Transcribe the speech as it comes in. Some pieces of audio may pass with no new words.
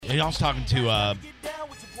I was talking to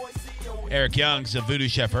Eric Young's a voodoo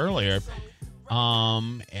chef earlier.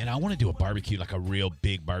 And I want to do a barbecue, like a real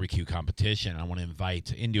big barbecue competition. I want to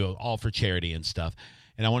invite all for charity and stuff.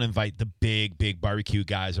 And I want to invite the big barbecue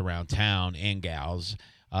guys around town and gals.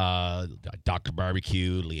 Dr.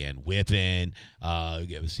 Barbecue, Leanne Whippen.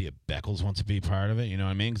 See if Beckles wants to be part of it. You know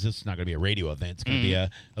what I mean? Because it's not going to be a radio event. It's going to be a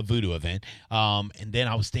voodoo event. And then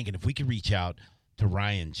I was thinking if we could reach out to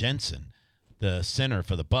Ryan Jensen, the center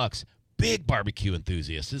for the Bucks, big barbecue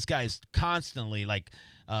enthusiast. This guy's constantly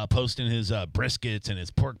posting his briskets and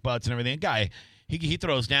his pork butts and everything. Guy, he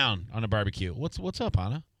throws down on a barbecue. What's up,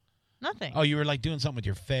 Anna? Nothing. Oh, you were doing something with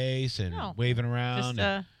your face and waving around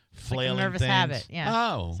and flailing like a nervous things. habit. Yeah.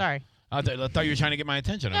 Oh, sorry. I thought you were trying to get my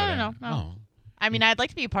attention. No. Oh. I mean, I'd like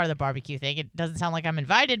to be a part of the barbecue thing. It doesn't sound like I'm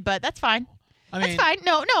invited, but that's fine. That's fine.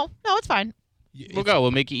 No, it's fine. We'll go.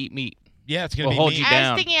 We'll make you eat meat. Yeah, it's gonna be hold meat. you I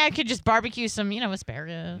down. was thinking I could just barbecue some,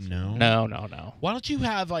 asparagus. No. Why don't you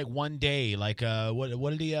have one day, what did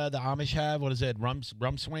the Amish have? What is it,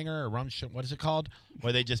 Rumspringer or what is it called?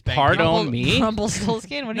 Where they just bang Pardon me?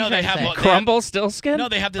 Rumpelstiltskin? What are No, you they trying to have say? Crumblestiltskin? No,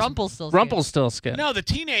 they have this Rumpelstiltskin. No, the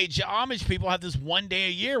teenage Amish people have this one day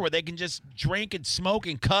a year where they can just drink and smoke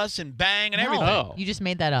and cuss and bang and everything. Oh. You just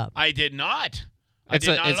made that up. I did not. It's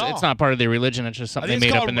not part of their religion. It's just something they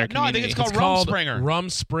made up in their community. No, I think it's called Rumspringa.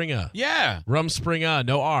 Rumspringa. Yeah. Rumspringa,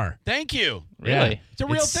 no R. Thank you. Really? Yeah. It's a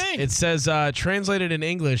real thing. It says translated in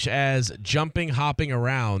English as jumping, hopping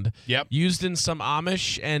around. Yep. Used in some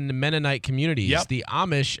Amish and Mennonite communities. Yep. The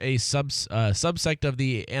Amish, a subsect of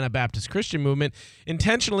the Anabaptist Christian movement,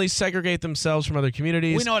 intentionally segregate themselves from other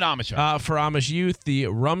communities. We know what Amish are. For Amish youth, the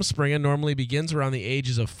Rumspringa normally begins around the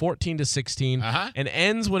ages of 14 to 16 and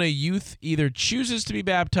ends when a youth either chooses to be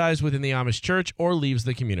baptized within the Amish church or leaves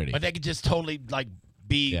the community. But they could just totally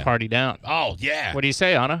be Party down. Oh yeah. What do you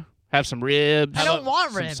say, Anna? Have some ribs. I don't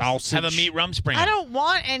want some ribs. sausage. Have a meat Rumspringa. I don't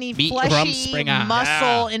want any Meat fleshy Rumspringa.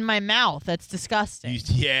 muscle in my mouth. That's disgusting.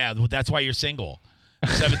 Yeah, that's why you're single.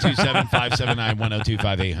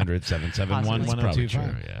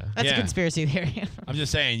 727-579-1025-800-771-1025. Yeah. That's a conspiracy theory. I'm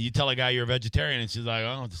just saying, you tell a guy you're a vegetarian, and she's like,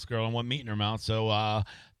 oh, this girl don't want meat in her mouth, so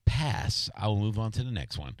pass. I will move on to the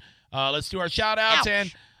next one. Let's do our shout-outs.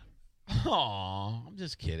 And, I'm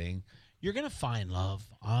just kidding. You're going to find love,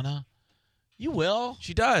 Anna. You will.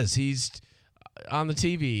 She does. He's on the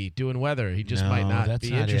TV doing weather. He just might not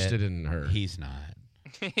be interested in her. He's not.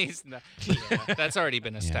 He's not. Yeah, that's already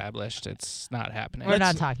been established. It's not happening. We're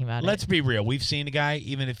not talking about it. Let's be real. We've seen the guy,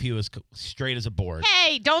 even if he was straight as a board.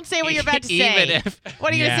 Hey, don't say what you're about to say. Even if.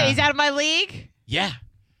 What are you going to say? He's out of my league? Yeah.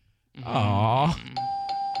 Aww.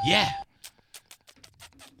 Yeah.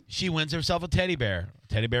 She wins herself a teddy bear.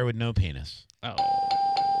 Teddy bear with no penis. Oh.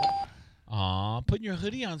 Aw, putting your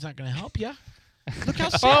hoodie on is not going to help you. Look how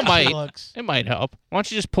sad she looks. It might help. Why don't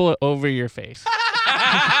you just pull it over your face? Yeah!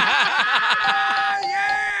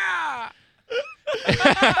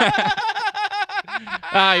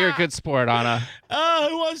 You're a good sport, Anna.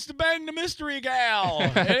 Who wants to bang the mystery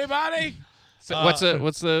gal? Anybody? So what's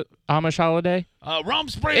the Amish holiday?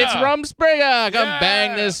 Rumspringa. It's Rumspringa. Come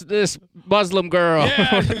bang this Muslim girl.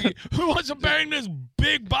 Yeah. Who wants to bang this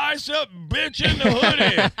big bicep bitch in the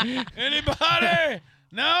hoodie? Anybody?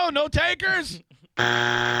 No takers?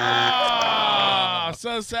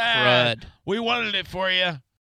 So sad. Crud. We wanted it for you.